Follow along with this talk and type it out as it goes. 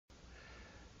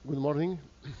Good morning,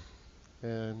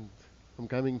 and I'm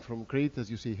coming from Crete, as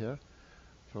you see here,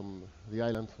 from the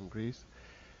island, from Greece.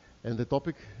 And the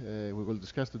topic we will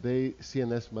discuss today,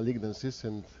 CNS malignancies,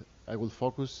 and I will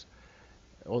focus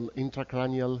on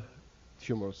intracranial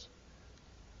tumors.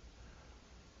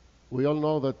 We all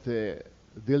know that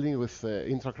dealing with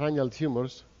intracranial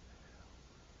tumors,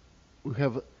 we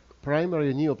have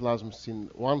primary neoplasms in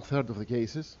 1/3 of the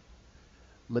cases,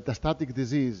 metastatic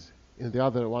disease in the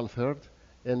other 1/3,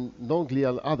 and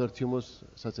non-glial other tumors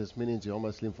such as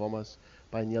meningiomas, lymphomas,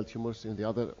 pineal tumors in the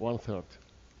other 1/3.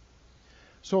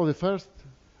 So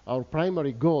our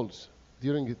primary goals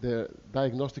during the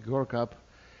diagnostic workup,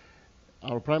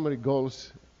 our primary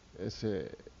goals as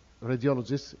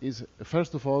radiologists is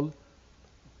first of all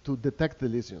to detect the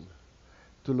lesion,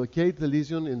 to locate the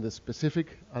lesion in the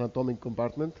specific anatomic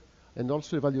compartment, and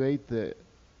also evaluate the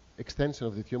extension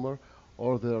of the tumor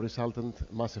or the resultant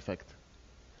mass effect.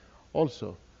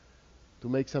 Also, to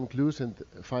make some clues and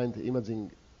find imaging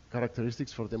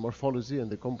characteristics for the morphology and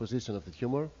the composition of the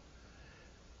tumor,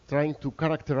 trying to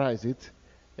characterize it,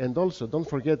 and also don't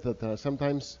forget that there are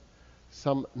sometimes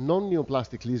some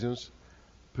non-neoplastic lesions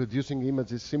producing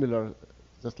images similar,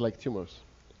 just like tumors.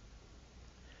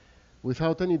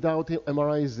 Without any doubt,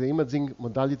 MRI is the imaging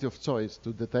modality of choice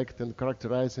to detect and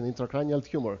characterize an intracranial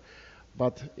tumor,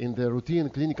 but in the routine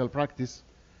clinical practice,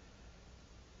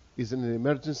 is in an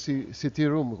emergency CT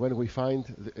room when we find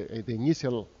the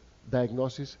initial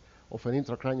diagnosis of an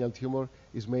intracranial tumor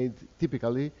is made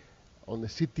typically on a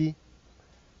CT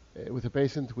with a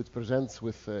patient which presents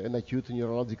with an acute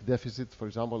neurologic deficit, for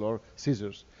example, or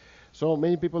seizures. So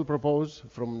many people propose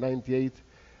from 98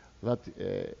 that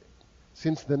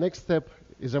since the next step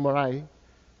is MRI,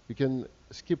 you can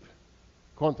skip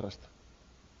contrast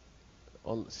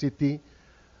on CT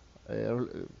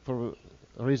for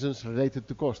reasons related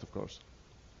to cost, of course.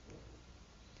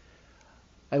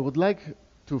 I would like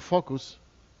to focus,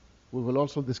 we will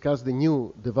also discuss the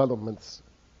new developments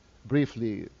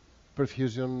briefly,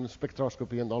 perfusion,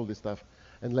 spectroscopy, and all this stuff,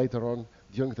 and later on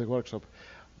during the workshop.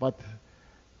 But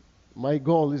my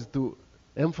goal is to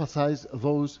emphasize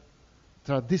those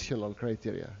traditional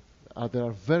criteria. They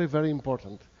are very, very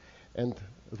important. And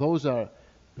those are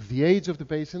the age of the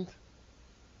patient,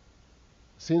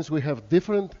 since we have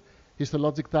different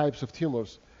histologic types of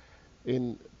tumors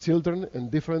in children and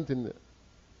different in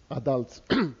adults,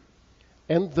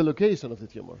 and the location of the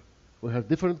tumor. We have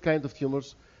different kinds of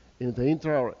tumors in the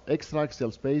intra or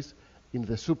extraaxial space, in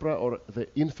the supra or the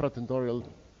infratentorial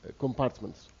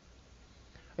compartments.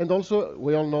 And also,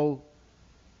 we all know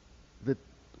the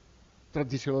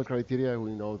traditional criteria.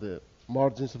 We know the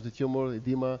margins of the tumor,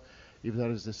 edema, if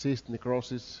there is a cyst,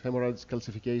 necrosis, hemorrhage,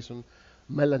 calcification,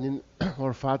 melanin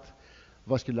or fat,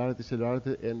 vascularity,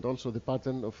 cellularity, and also the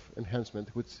pattern of enhancement,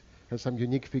 which has some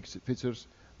unique features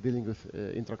dealing with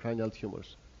intracranial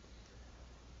tumors.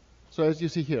 So as you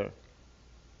see here,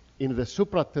 in the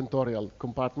supratentorial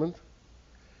compartment,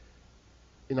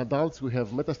 in adults we have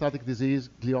metastatic disease,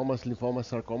 gliomas,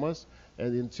 lymphomas, sarcomas,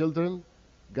 and in children,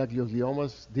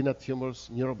 gangliogliomas, DINA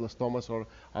tumors, neuroblastomas, or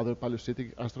other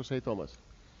paliocytic astrocytomas.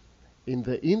 In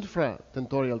the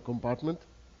infratentorial compartment,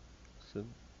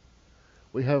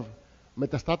 we have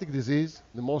metastatic disease,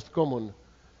 the most common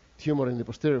tumor in the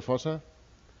posterior fossa,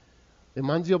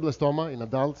 hemangioblastoma in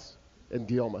adults, and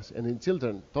gliomas. And in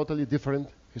children, totally different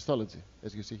histology,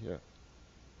 as you see here.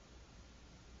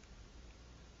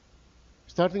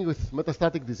 Starting with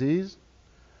metastatic disease,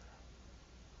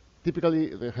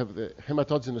 typically they have the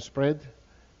hematogenous spread,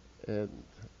 and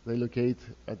they locate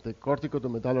at the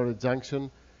corticomedullary junction,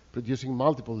 producing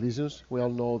multiple lesions. We all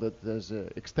know that there's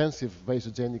extensive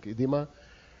vasogenic edema,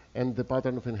 and the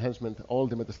pattern of enhancement, all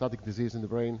the metastatic disease in the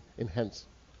brain enhance.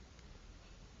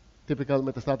 Typical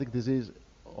metastatic disease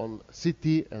on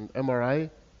CT and MRI,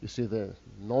 you see the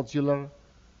nodular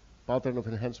pattern of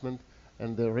enhancement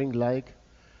and the ring-like,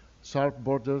 sharp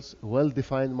borders,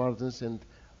 well-defined margins, and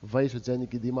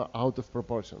vasogenic edema out of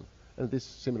proportion. And this is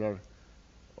similar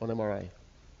on MRI.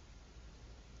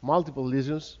 Multiple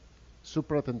lesions,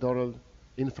 supratentorial,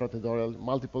 infratentorial,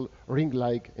 multiple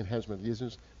ring-like enhancement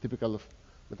lesions, typical of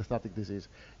metastatic disease.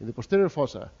 In the posterior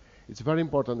fossa, it's very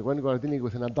important when we are dealing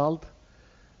with an adult,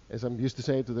 as I'm used to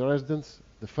say to the residents,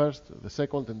 the first, the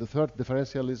second, and the third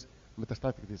differential is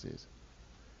metastatic disease.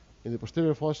 In the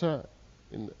posterior fossa,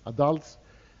 in adults,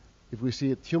 if we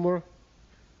see a tumor,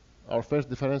 our first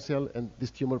differential, and this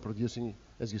tumor producing,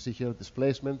 as you see here,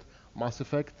 displacement, mass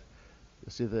effect.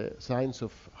 You see the signs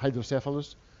of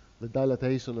hydrocephalus, the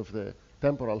dilatation of the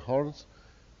temporal horns.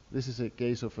 This is a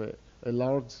case of a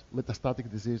large metastatic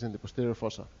disease in the posterior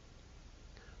fossa.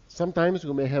 Sometimes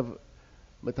we may have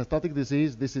metastatic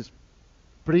disease. This is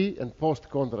pre and post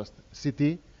contrast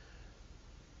CT,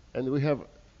 and we have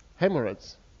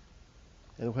hemorrhage,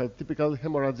 and we have typical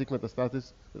hemorrhagic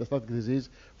metastatic disease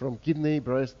from kidney,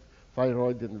 breast,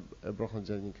 thyroid, and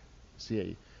bronchogenic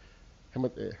CA,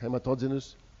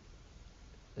 hematogenous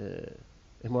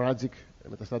hemorrhagic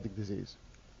metastatic disease.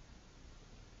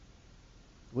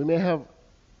 We may have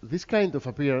this kind of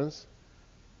appearance,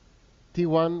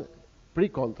 T1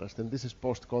 pre-contrast, and this is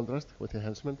post-contrast with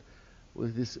enhancement.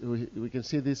 With this, we can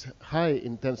see this high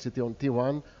intensity on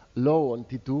T1, low on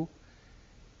T2.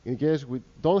 In case we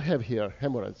don't have here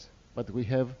hemorrhage, but we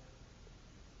have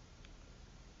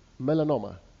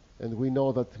melanoma, and we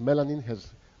know that melanin has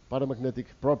paramagnetic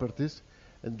properties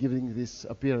and giving this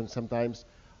appearance sometimes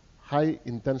high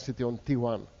intensity on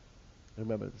T1.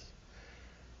 Remember this.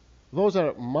 Those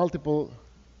are multiple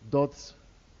dots,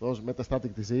 those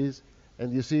metastatic disease,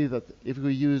 and you see that if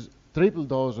we use triple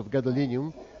dose of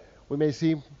gadolinium, we may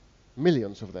see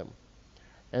millions of them.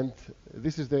 And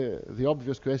this is the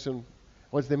obvious question,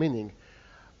 what's the meaning?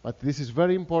 But this is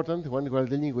very important when we are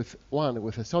dealing with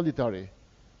a solitary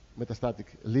metastatic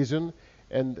lesion,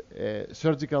 and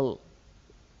surgical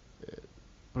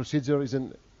procedure is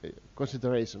in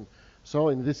consideration. So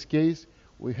in this case,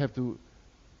 we have to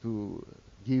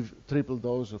give triple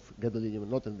dose of gadolinium,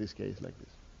 not in this case like this.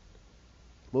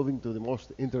 Moving to the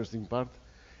most interesting part,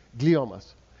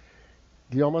 gliomas.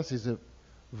 Gliomas is a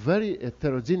very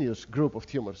heterogeneous group of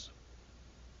tumors.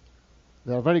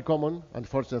 They are very common,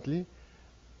 unfortunately.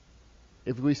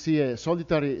 If we see a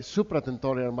solitary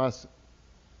supratentorial mass,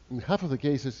 in half of the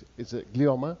cases it's a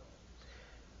glioma.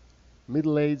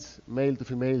 Middle age, male to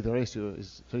female, the ratio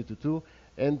is 3:2,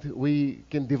 and we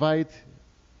can divide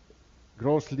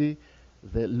grossly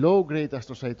the low-grade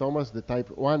astrocytomas, the type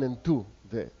 1 and 2,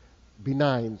 the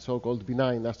benign, so-called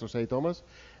benign astrocytomas,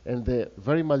 and the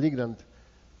very malignant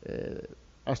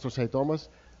astrocytomas,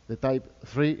 the type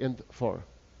 3 and 4.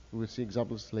 We will see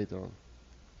examples later on.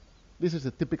 This is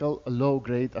a typical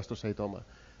low-grade astrocytoma.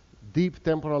 Deep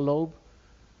temporal lobe,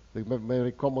 the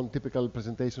very common typical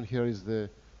presentation here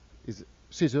is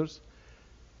scissors.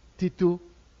 T2,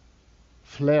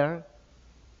 flare,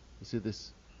 you see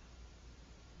this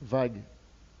vague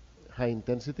high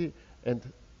intensity, and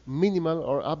minimal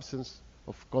or absence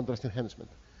of contrast enhancement.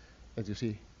 As you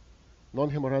see,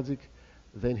 non-hemorrhagic,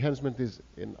 the enhancement is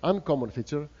an uncommon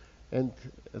feature, and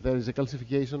there is a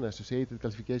calcification, associated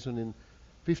calcification in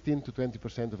 15 to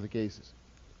 20% of the cases.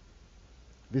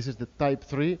 This is the type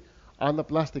 3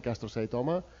 anaplastic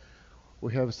astrocytoma.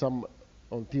 We have some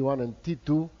on T1 and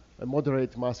T2, a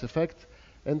moderate mass effect,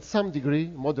 and some degree,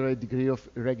 moderate degree of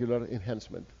irregular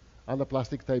enhancement.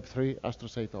 Anaplastic type 3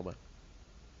 astrocytoma.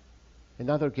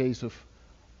 Another case of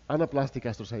anaplastic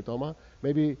astrocytoma,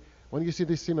 maybe when you see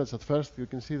this image at first, you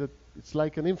can see that it's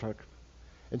like an infarct.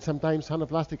 And sometimes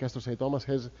anaplastic astrocytomas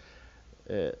has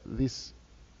these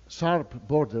sharp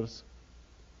borders,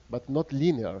 but not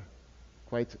linear,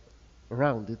 quite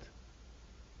rounded.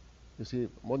 You see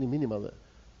only minimal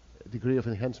degree of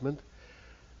enhancement.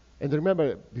 And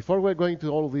remember, before we're going to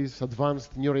all these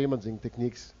advanced neuroimaging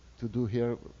techniques to do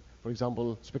here, for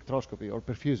example, spectroscopy or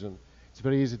perfusion, it's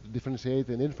very easy to differentiate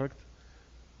an infarct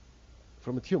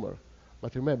from a tumor.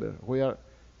 But remember, we are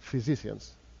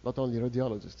physicians, not only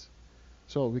radiologists.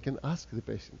 So we can ask the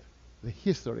patient the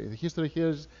history. The history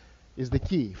here is the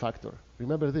key factor.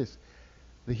 Remember this.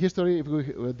 The history, if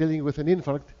we're dealing with an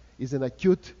infarct, is an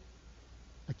acute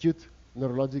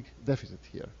neurologic deficit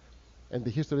here. And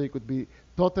the history could be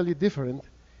totally different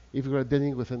if we were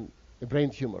dealing with a brain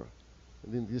tumor,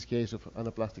 and in this case of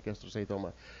anaplastic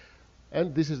astrocytoma.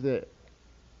 And this is the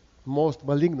most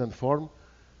malignant form,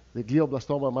 the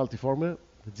glioblastoma multiforme,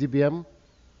 the GBM.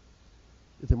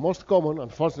 The most common,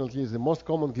 unfortunately, is the most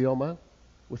common glioma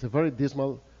with a very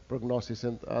dismal prognosis.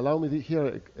 And allow me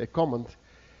here a comment.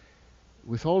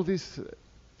 With all this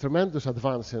tremendous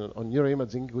advance on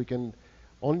neuroimaging, we can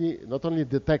not only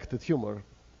detect the tumor,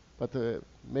 but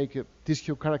make a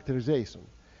tissue characterization.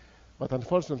 But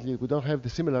unfortunately, we don't have the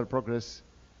similar progress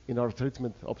in our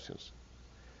treatment options.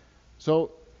 So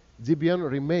GBM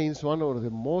remains one of the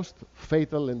most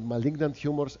fatal and malignant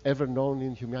tumors ever known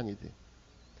in humanity.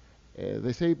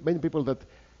 They say, many people, that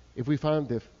if we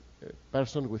find a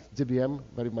person with GBM,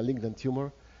 very malignant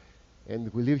tumor,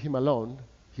 and we leave him alone,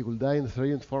 he will die in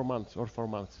 3 and 4 months or 4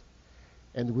 months.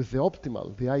 And with the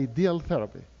optimal, the ideal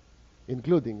therapy,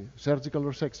 including surgical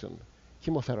resection,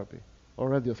 chemotherapy, or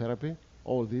radiotherapy,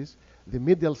 all these, the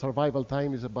median survival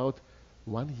time is about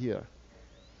 1 year.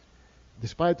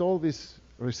 Despite all this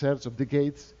research of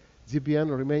decades,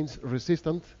 GBM remains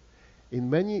resistant, in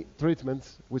many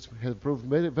treatments which have proved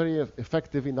very, very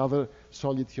effective in other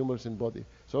solid tumors in body.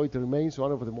 So it remains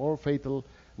one of the more fatal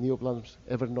neoplasms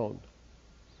ever known.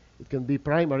 It can be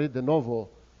primary de novo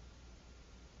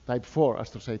type 4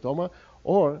 astrocytoma,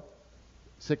 or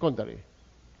secondary,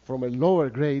 from a lower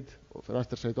grade of an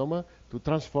astrocytoma to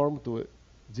transform to a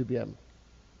GBM.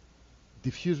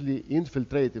 Diffusely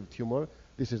infiltrative tumor,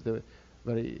 this is the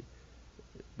very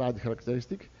bad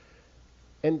characteristic,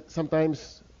 and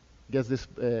sometimes gets this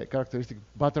characteristic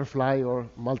butterfly or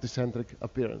multicentric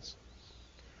appearance.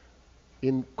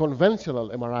 In conventional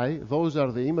MRI, those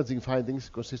are the imaging findings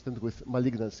consistent with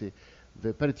malignancy: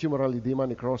 the peritumoral edema,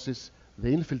 necrosis, the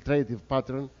infiltrative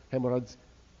pattern, hemorrhage,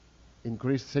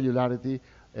 increased cellularity,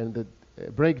 and the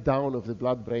breakdown of the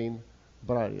blood-brain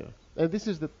barrier. And this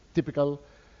is the typical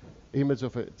image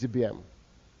of a GBM.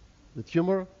 The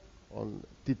tumor on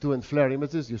T2 and FLAIR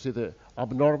images, you see the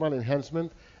abnormal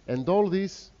enhancement and all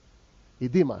this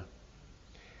edema.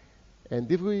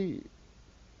 And if we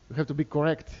have to be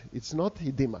correct, it's not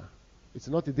edema. It's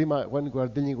not edema when we are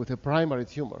dealing with a primary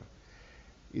tumor.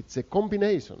 It's a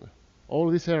combination. All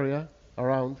this area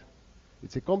around,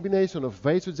 it's a combination of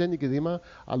vasogenic edema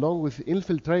along with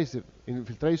infiltration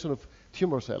of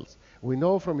tumor cells. We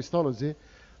know from histology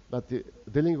that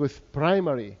dealing with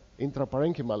primary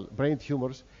intraparenchymal brain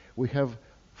tumors, we have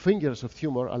fingers of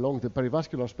tumor along the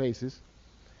perivascular spaces,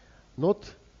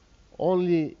 not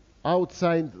only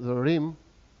outside the rim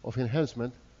of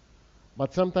enhancement,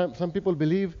 but sometimes some people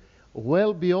believe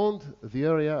well beyond the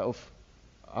area of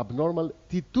abnormal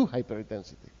T2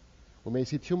 hyperintensity. We may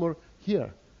see tumor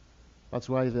here. That's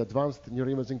why the advanced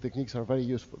neuroimaging techniques are very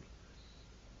useful.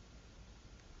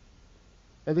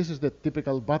 And this is the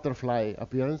typical butterfly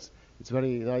appearance. It's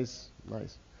very nice.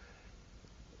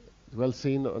 Well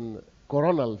seen on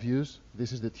coronal views.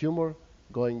 This is the tumor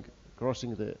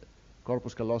crossing the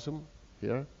corpus callosum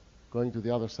here, going to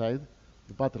the other side,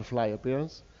 the butterfly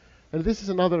appearance. And this is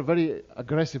another very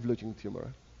aggressive looking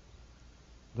tumor.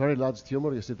 Very large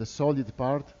tumor. You see the solid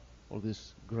part, all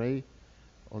this gray.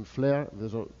 On FLAIR,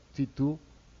 there's a T2.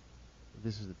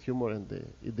 This is the tumor and the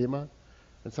edema.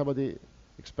 And somebody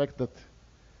expect that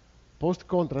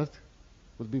post-contrast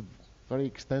would be very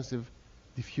extensive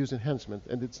diffuse enhancement,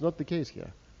 and it's not the case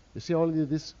here. You see only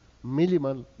this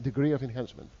minimal degree of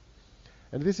enhancement.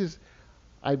 And this is,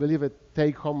 I believe, a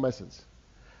take-home message.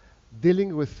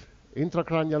 Dealing with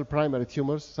intracranial primary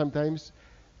tumors, sometimes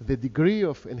the degree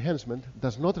of enhancement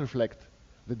does not reflect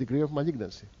the degree of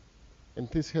malignancy. And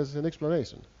this has an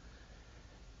explanation.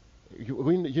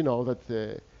 You know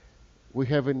that we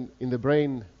have in the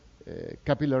brain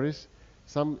capillaries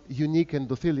some unique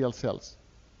endothelial cells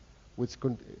which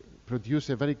produce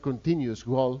a very continuous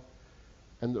wall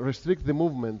and restrict the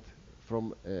movement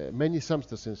from many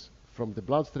substances from the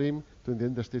bloodstream to the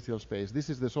interstitial space. This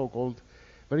is the so-called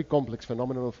very complex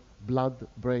phenomenon of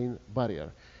blood-brain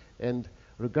barrier. And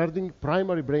regarding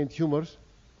primary brain tumors,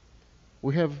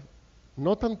 we have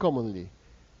not uncommonly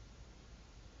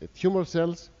tumor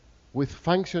cells with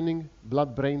functioning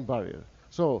blood-brain barrier.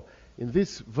 So in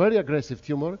this very aggressive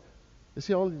tumor, you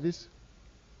see only this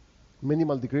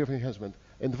minimal degree of enhancement,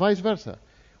 and vice versa.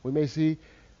 We may see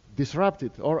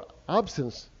disrupted or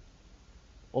absence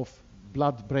of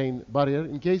blood-brain barrier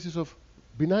in cases of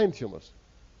benign tumors,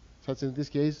 such in this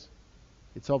case,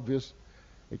 it's obvious,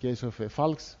 a case of a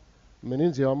Falx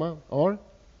meningioma, or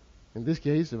in this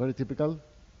case, a very typical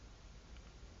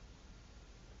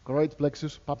choroid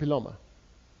plexus papilloma.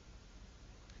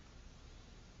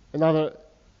 Another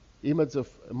image of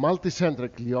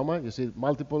multicentric glioma. You see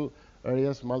multiple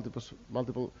areas,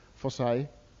 multiple foci,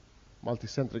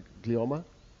 multicentric glioma.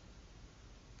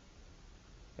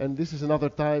 And this is another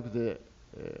type, the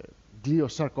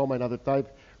gliosarcoma, another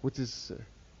type, which is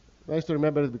nice to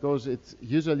remember because it's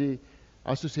usually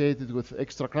associated with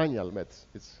extracranial mets.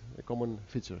 It's a common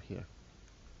feature here.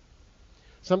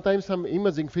 Sometimes some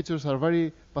imaging features are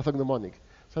very pathognomonic,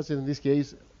 such as in this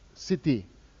case, CT,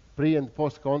 pre and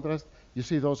post contrast. You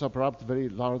see those abrupt, very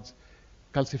large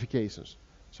calcifications.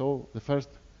 So the first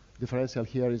differential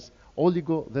here is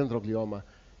oligodendroglioma.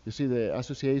 You see the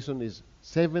association is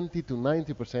 70 to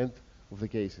 90% of the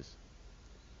cases.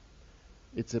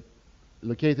 It's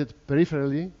located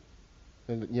peripherally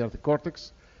and near the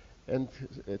cortex, and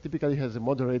typically has a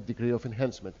moderate degree of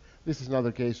enhancement. This is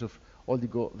another case of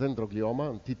oligodendroglioma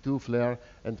on T2 FLAIR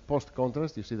and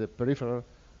post-contrast. You see the peripheral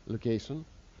location.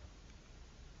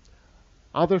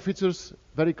 Other features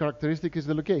very characteristic is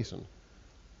the location.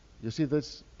 You see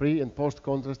this pre and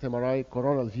post-contrast MRI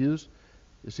coronal views.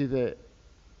 You see the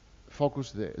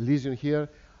focus, the lesion here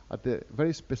at the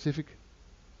very specific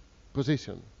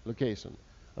position, location,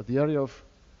 at the area of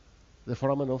the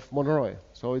foramen of Monroe.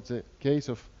 So it's a case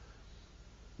of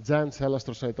giant cell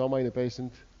astrocytoma in a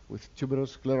patient with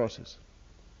tuberous sclerosis.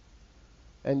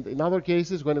 And in other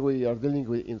cases, when we are dealing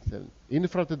with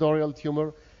infratentorial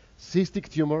tumor, cystic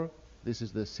tumor, this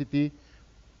is the CT,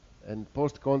 and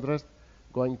post-contrast,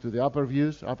 going to the upper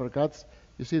views, upper cuts,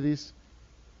 you see this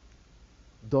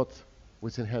dot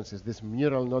which enhances this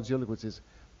mural nodule, which is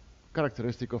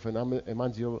characteristic of an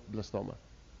hemangioblastoma.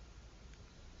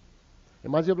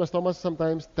 Hemangioblastomas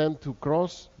sometimes tend to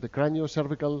cross the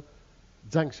craniocervical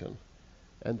junction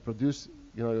and produce,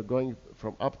 going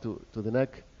from up to the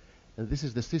neck. And this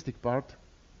is the cystic part.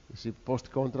 You see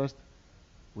post-contrast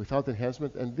without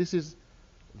enhancement. And this is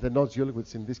the nodule,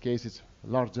 which in this case is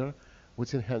larger,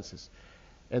 which enhances.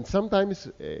 And sometimes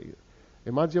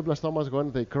hemangioblastomas,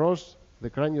 when they cross the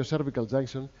craniocervical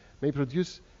junction, may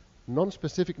produce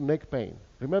non-specific neck pain.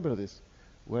 Remember this.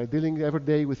 We're dealing every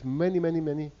day with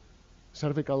many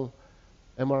cervical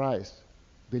MRIs,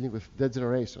 dealing with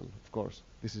degeneration, of course.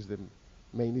 This is the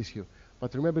main issue.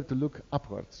 But remember to look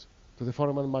upwards to the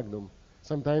foramen magnum.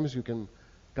 Sometimes you can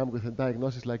come with a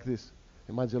diagnosis like this,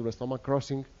 hemangioblastoma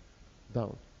crossing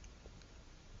down.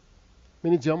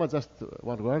 Meningioma, just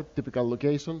one word, typical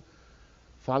location,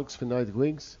 falx sphenoid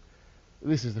wings.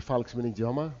 This is the falx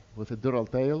meningioma with a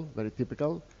dural tail, very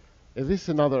typical. And this is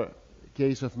another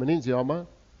case of meningioma.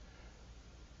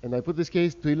 And I put this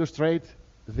case to illustrate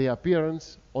the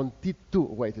appearance on T2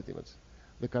 weighted image.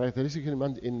 The characteristic in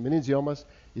meningiomas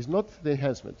is not the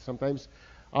enhancement. Sometimes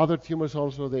other tumors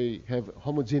also, they have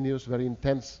homogeneous, very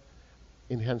intense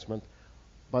enhancement.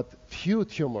 But few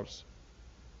tumors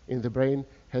in the brain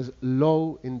has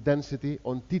low intensity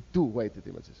on T2 weighted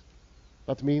images.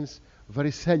 That means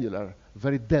very cellular,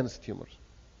 very dense tumors.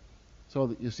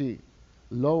 So you see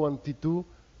low on T2,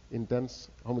 intense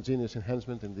homogeneous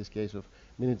enhancement in this case of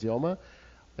meningioma.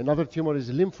 Another tumor is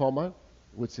lymphoma,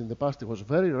 which in the past it was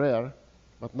very rare,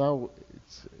 but now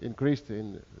it's increased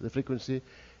in the frequency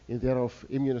in the area of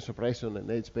immunosuppression in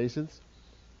AIDS patients.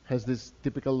 Has this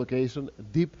typical location,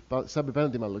 deep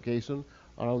subependymal location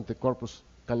around the corpus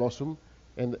callosum,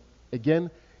 and again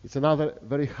it's another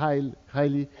very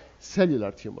highly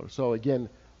cellular tumor. So again,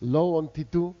 low on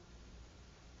T2.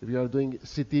 If you are doing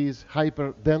CTs,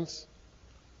 hyper dense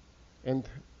and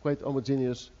quite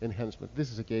homogeneous enhancement.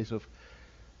 This is a case of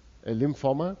a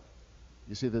lymphoma.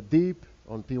 You see the deep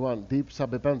on T1, deep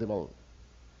subependymal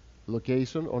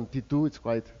location. On T2, it's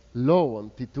quite low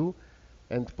on T2,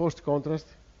 and post-contrast,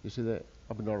 you see the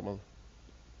abnormal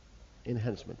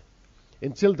enhancement.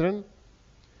 In children,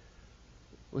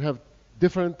 we have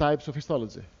different types of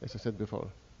histology, as I said before.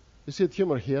 You see a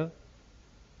tumor here,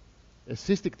 a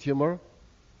cystic tumor,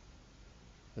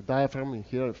 a diaphragm in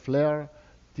here, a flare,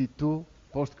 T2,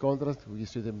 post-contrast, you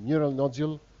see the mural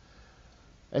nodule.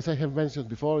 As I have mentioned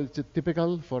before, it's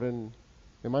typical for an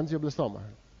hemangioblastoma,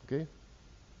 okay?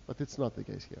 But it's not the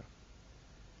case here.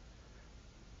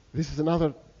 This is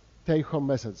another take-home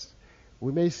message.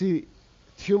 We may see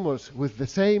tumors with the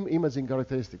same imaging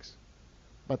characteristics,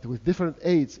 but with different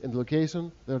age and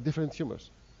location, there are different tumors.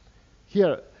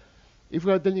 Here, if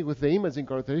we are dealing with the imaging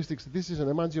characteristics, this is an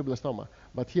hemangioblastoma.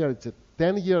 But here it's a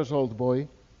 10-year-old boy,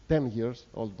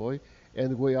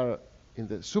 and we are in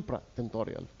the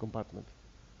supratentorial compartment.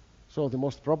 So the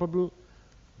most probable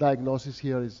diagnosis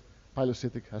here is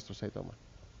pilocytic astrocytoma.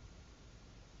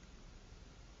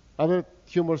 Other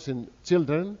tumors in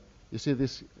children, you see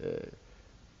these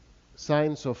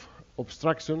signs of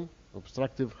obstruction,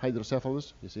 obstructive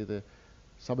hydrocephalus. You see the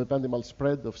subependymal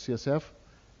spread of CSF,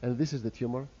 and this is the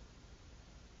tumor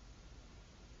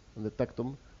in the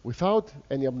tectum without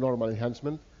any abnormal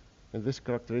enhancement, and this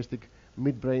characteristic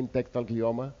midbrain tectal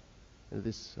glioma in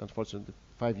this unfortunate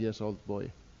 5-year-old boy.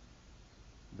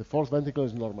 The fourth ventricle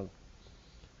is normal.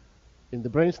 In the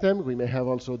brainstem, we may have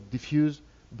also diffuse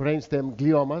brainstem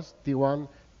gliomas, T1,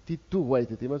 T2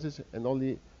 weighted images, and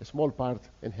only a small part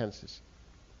enhances.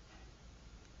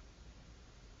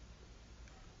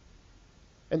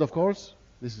 And of course,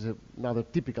 this is another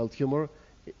typical tumor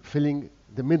filling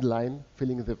the midline,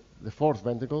 filling the fourth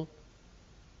ventricle.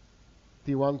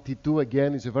 T1, T2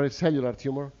 again is a very cellular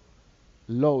tumor,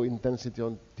 low intensity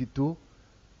on T2,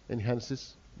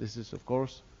 enhances. This is, of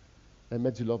course, a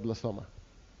medulloblastoma.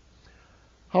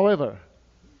 However,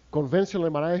 conventional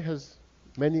MRI has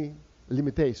many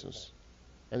limitations,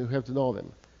 and you have to know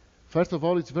them. First of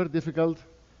all, it's very difficult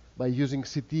by using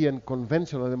CT and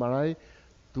conventional MRI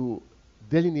to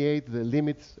delineate the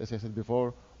limits, as I said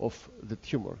before, of the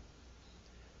tumor.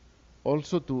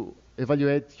 Also to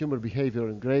evaluate tumor behavior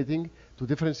and grading, to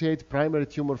differentiate primary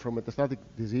tumor from metastatic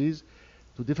disease,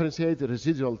 to differentiate the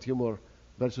residual tumor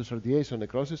versus radiation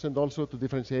necrosis, and also to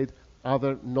differentiate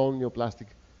other non-neoplastic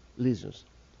lesions.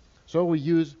 So we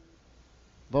use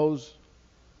those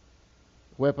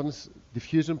weapons,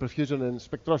 diffusion, perfusion, and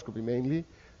spectroscopy mainly,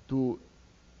 to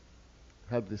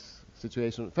help this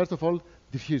situation. First of all,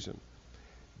 diffusion.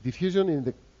 Diffusion in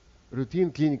the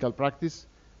routine clinical practice,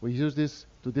 we use this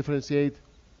to differentiate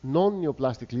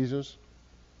non-neoplastic lesions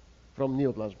from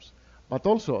neoplasms. But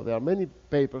also, there are many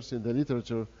papers in the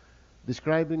literature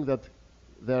describing that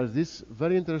there is this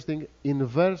very interesting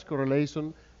inverse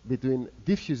correlation between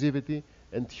diffusivity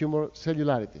and tumor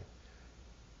cellularity.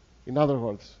 In other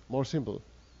words, more simple,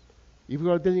 if we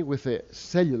are dealing with a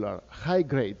cellular,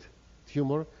 high-grade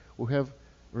tumor, we have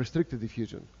restricted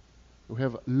diffusion. We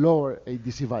have lower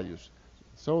ADC values.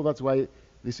 So that's why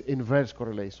this inverse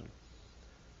correlation.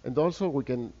 And also, we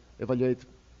can evaluate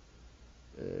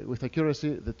with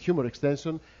accuracy the tumor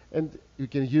extension, and you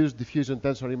can use diffusion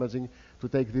tensor imaging to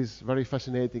take these very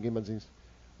fascinating images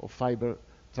of fiber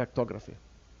tractography.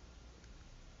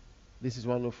 This is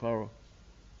one of our,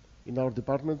 in our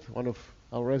department, one of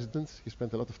our residents. He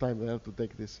spent a lot of time there to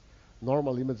take these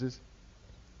normal images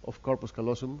of corpus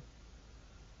callosum.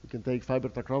 You can take fiber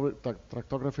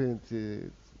tractography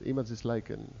and images like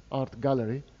an art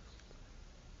gallery.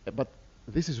 But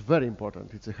this is very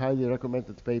important. It's a highly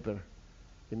recommended paper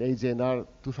in AJNR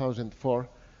 2004.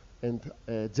 And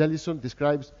Jellison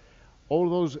describes all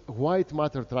those white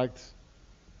matter tracts,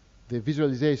 the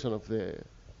visualization of the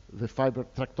fiber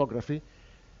tractography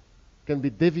can be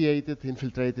deviated,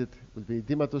 infiltrated with the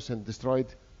edematous and destroyed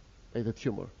by the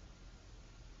tumor.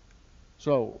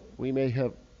 So we may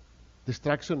have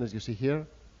destruction, as you see here.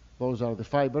 Those are the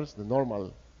fibers, the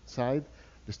normal side,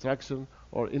 destruction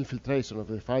or infiltration of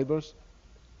the fibers,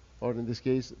 or in this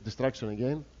case, destruction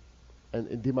again, and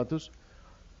edematous.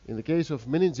 In the case of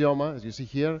meningioma, as you see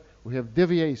here, we have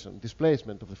deviation,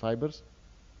 displacement of the fibers.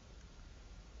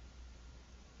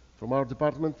 From our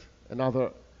department,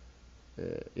 another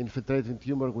infiltrating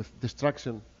tumor with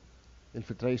destruction,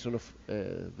 infiltration of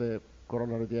the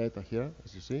corona radiata here,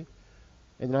 as you see,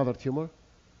 and another tumor,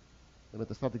 a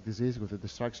metastatic disease with the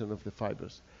destruction of the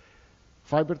fibers.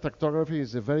 Fiber tractography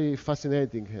is a very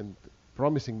fascinating and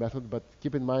promising method, but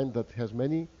keep in mind that it has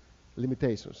many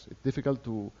limitations. It's difficult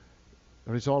to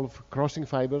resolve crossing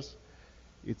fibers.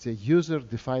 It's a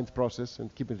user-defined process,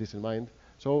 and keeping this in mind.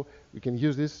 So we can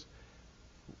use this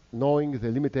knowing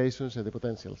the limitations and the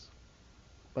potentials.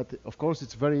 But of course,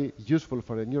 it's very useful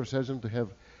for a neurosurgeon to have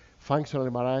functional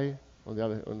MRI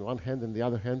on one hand, and the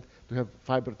other hand to have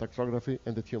fiber tractography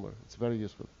and the tumor. It's very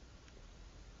useful.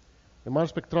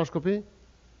 MR spectroscopy,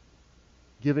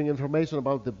 giving information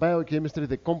about the biochemistry,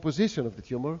 the composition of the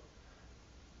tumor.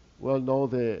 We all know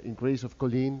the increase of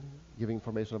choline, giving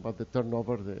information about the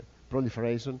turnover, the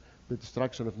proliferation, the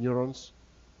destruction of neurons,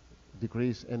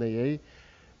 decrease NAA,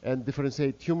 and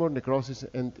differentiate tumor necrosis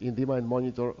and edema and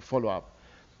monitor follow-up.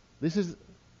 This is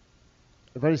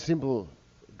a very simple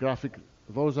graphic.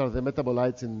 Those are the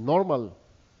metabolites in normal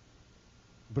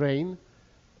brain,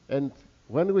 and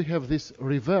when we have this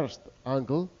reversed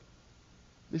angle,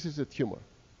 this is a tumor.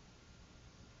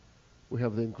 We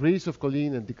have the increase of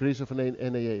choline and decrease of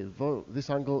NAA. This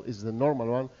angle is the normal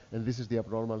one, and this is the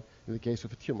abnormal in the case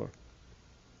of a tumor.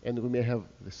 And we may have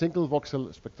the single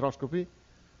voxel spectroscopy.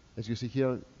 As you see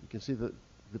here, you can see the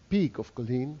peak of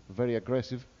choline, very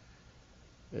aggressive,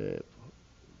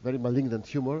 very malignant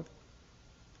tumor.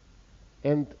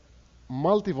 And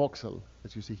multivoxel,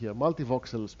 as you see here,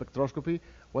 multivoxel spectroscopy,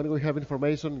 when we have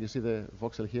information, you see the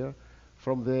voxel here,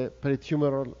 from the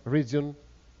peritumoral region,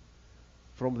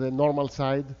 from the normal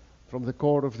side, from the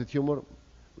core of the tumor,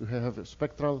 we have a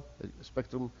spectrum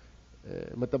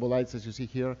metabolites, as you see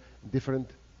here, different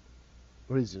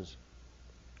regions.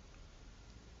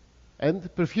 And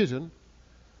perfusion.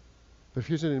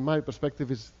 Perfusion, in my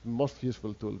perspective, is the most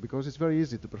useful tool because it's very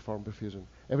easy to perform perfusion.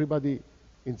 Everybody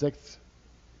injects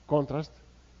contrast,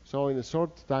 so in a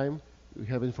short time, we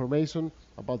have information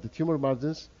about the tumor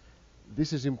margins.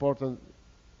 This is important.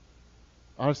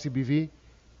 RCBV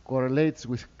correlates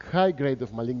with high grade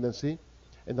of malignancy,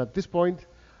 and at this point,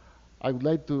 I would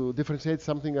like to differentiate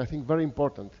something I think very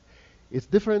important. It's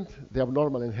different, the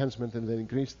abnormal enhancement and the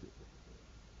increased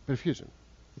perfusion.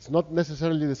 It's not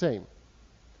necessarily the same.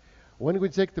 When we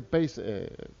check the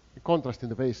contrast in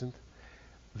the patient,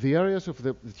 the areas of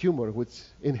the tumor which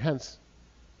enhance,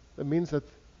 that means that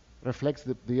reflects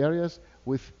the areas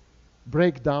with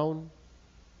breakdown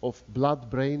of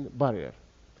blood-brain barrier.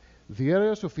 The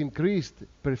areas of increased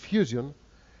perfusion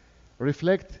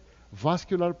reflect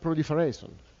vascular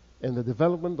proliferation and the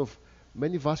development of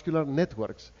many vascular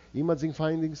networks, imaging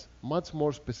findings much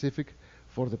more specific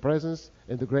for the presence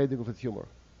and the grading of the tumor.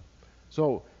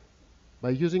 So,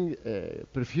 by using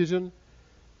perfusion,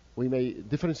 we may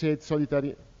differentiate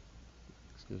solitary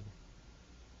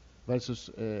versus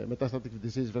metastatic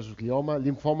disease versus glioma,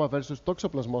 lymphoma versus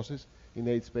toxoplasmosis in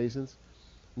AIDS patients,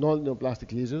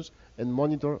 non-neoplastic lesions, and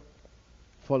monitor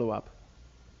follow-up.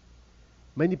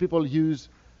 Many people use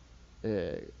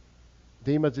the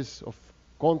images of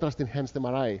contrast-enhanced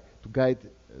MRI to guide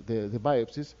the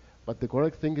biopsies, but the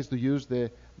correct thing is to use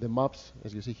the maps,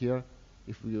 as you see here,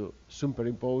 if you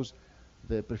superimpose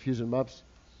the perfusion maps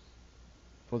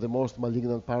for the most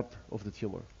malignant part of the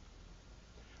tumor.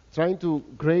 Trying to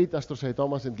grade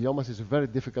astrocytomas and gliomas is a very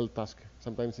difficult task.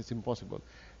 Sometimes it's impossible.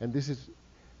 And this is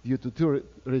due to two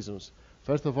reasons.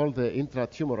 First of all, the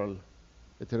intratumoral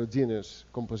heterogeneous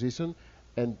composition,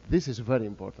 and this is very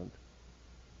important.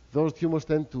 Those tumors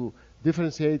tend to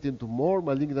differentiate into more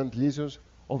malignant lesions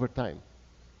over time.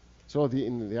 So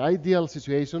in the ideal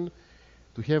situation,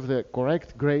 to have the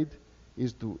correct grade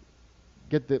is to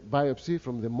get the biopsy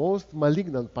from the most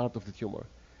malignant part of the tumor.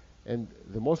 And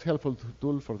the most helpful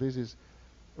tool for this is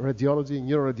radiology,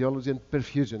 neuroradiology, and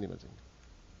perfusion imaging.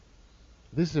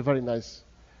 This is a very nice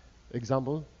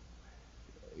example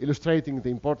illustrating the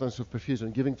importance of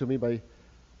perfusion, given to me by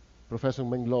Professor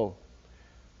Meng Lo,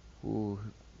 who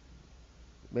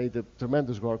made a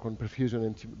tremendous work on perfusion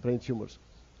and brain tumors.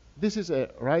 This is a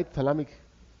right thalamic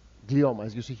glioma,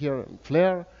 as you see here,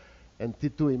 FLAIR and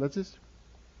T2 images,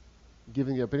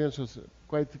 giving the appearance of a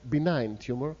quite benign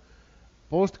tumor.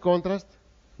 Post-contrast,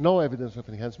 no evidence of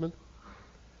enhancement,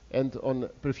 and on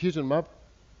perfusion map,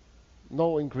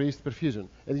 no increased perfusion.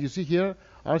 And you see here,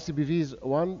 RCBV is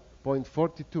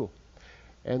 1.42.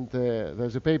 And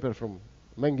there's a paper from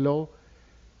Meng Lo,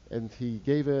 and he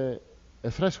gave a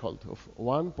threshold of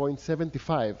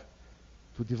 1.75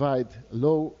 to divide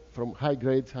low from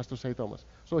high-grade astrocytomas.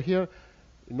 So here,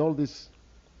 in all this,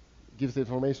 gives the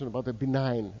information about a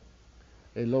benign,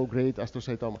 a low-grade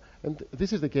astrocytoma. And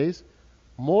this is the case.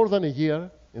 More than a year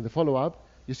in the follow-up,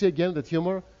 you see again the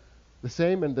tumor, the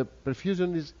same, and the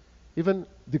perfusion is even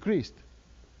decreased.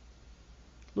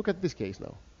 Look at this case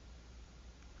now.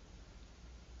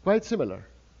 Quite similar.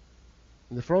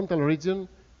 In the frontal region,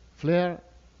 FLAIR,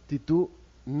 T2,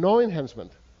 no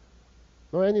enhancement.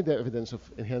 No any evidence of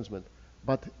enhancement.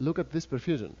 But look at this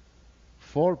perfusion,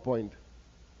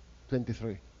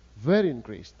 4.23, very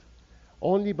increased.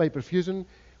 Only by perfusion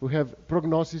we have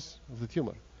prognosis of the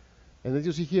tumor. And as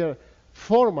you see here,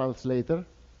 4 months later,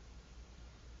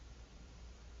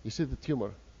 you see the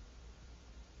tumor.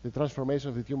 The transformation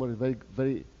of the tumor is very,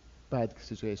 very bad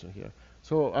situation here.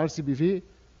 So RCBV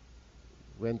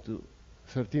went to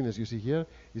 13, as you see here,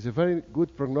 is a very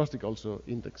good prognostic also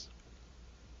index.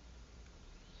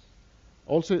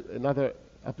 Also, another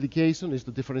application is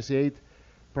to differentiate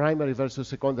primary versus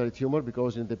secondary tumor,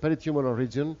 because in the peritumoral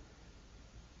region,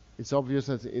 it's obvious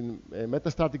that in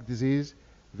metastatic disease,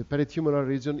 the peritumoral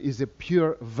region is a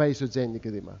pure vasogenic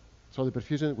edema. So the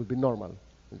perfusion would be normal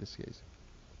in this case.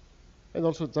 And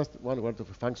also just one word of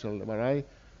a functional MRI.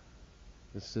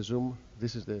 This is a zoom.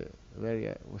 This is the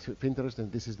area of interest,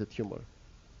 and this is the tumor.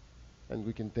 And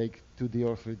we can take 2D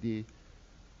or 3D.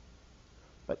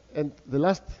 And the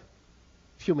last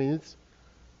few minutes,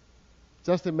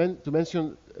 just to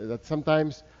mention that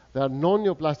sometimes there are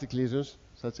non-neoplastic lesions,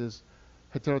 such as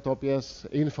heterotopias,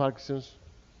 infarctions,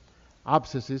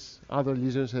 abscesses, other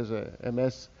lesions as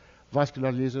MS,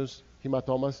 vascular lesions,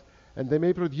 hematomas, and they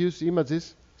may produce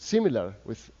images similar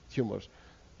with tumors.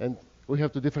 And we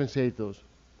have to differentiate those.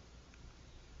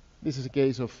 This is a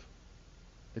case of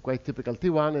a quite typical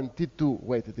T1 and T2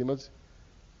 weighted image.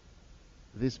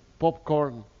 This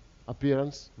popcorn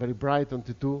appearance, very bright on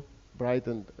T2, bright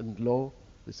and low,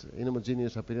 this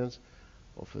inhomogeneous appearance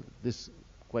of this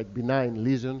quite benign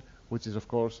lesion, which is of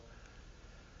course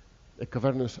a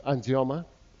cavernous angioma.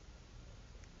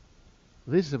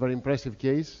 This is a very impressive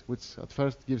case, which at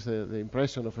first gives the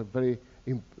impression of a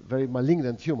very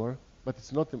malignant tumor, but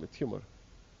it's not a tumor.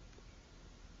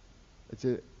 It's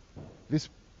this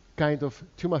kind of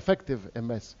tumor-affective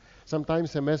MS.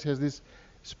 Sometimes MS has this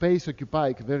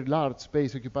space-occupied, very large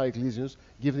space-occupied lesions,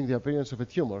 giving the appearance of a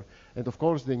tumor. And of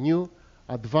course, the new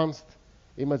advanced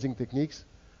imaging techniques,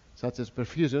 such as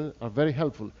perfusion, are very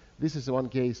helpful. This is one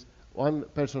case. One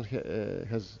person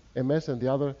has MS and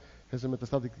the other has a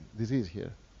metastatic disease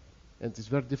here. And it's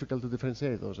very difficult to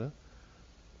differentiate those.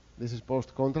 This is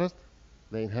post-contrast,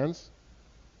 they enhance,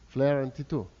 FLAIR and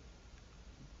T2.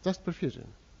 Just perfusion.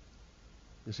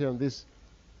 You see on this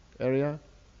area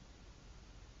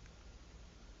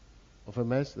of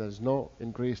MS, there is no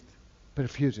increased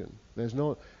perfusion. There is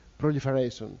no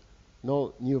proliferation,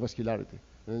 no new vascularity.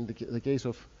 And in the case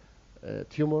of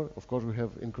tumor, of course, we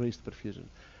have increased perfusion.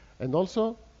 And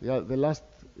also, the last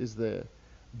is the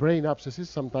brain abscesses.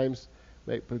 Sometimes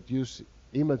they produce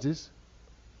images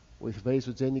with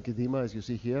vasogenic edema, as you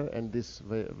see here, and this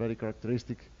very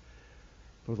characteristic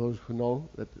for those who know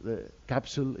that the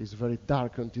capsule is very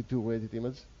dark on T2-weighted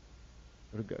image,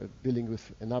 dealing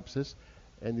with an abscess,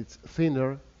 and it's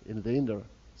thinner in the inner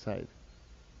side.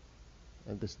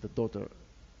 And this is the daughter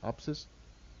abscess.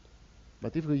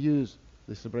 But if we use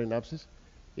this brain abscess,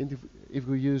 if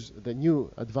we use the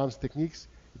new advanced techniques,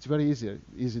 it's very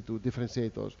easy to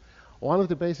differentiate those. One of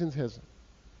the patients has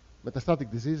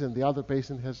metastatic disease and the other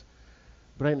patient has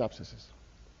brain abscesses.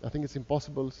 I think it's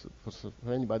impossible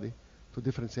for anybody to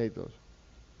differentiate those.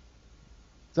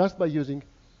 Just by using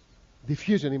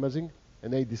diffusion imaging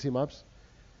and ADC maps,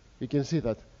 you can see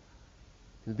that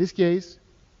in this case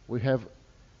we have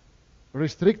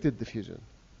restricted diffusion,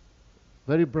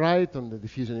 very bright on the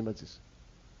diffusion images,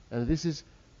 and this is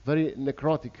very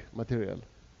necrotic material,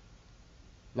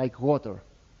 like water.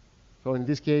 So in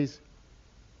this case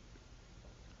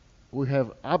we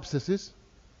have abscesses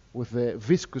with the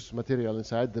viscous material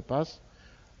inside the pus,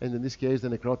 and in this case the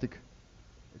necrotic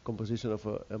composition of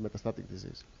a metastatic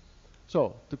disease.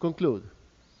 So to conclude,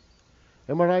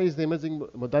 MRI is the imaging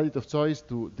modality of choice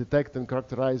to detect and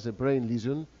characterize a brain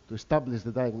lesion, to establish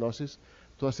the diagnosis,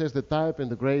 to assess the type and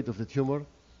the grade of the tumor,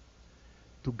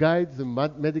 to guide the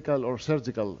medical or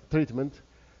surgical treatment,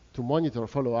 to monitor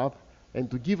follow-up,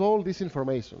 and to give all this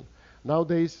information.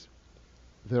 Nowadays,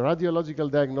 the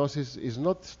radiological diagnosis is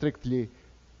not strictly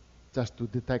just to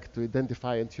detect, to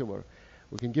identify a tumor.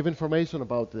 We can give information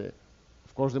about,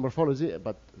 of course, the morphology,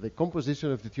 but the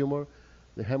composition of the tumor,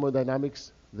 the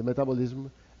hemodynamics, the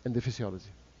metabolism, and the physiology.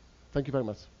 Thank you very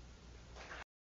much.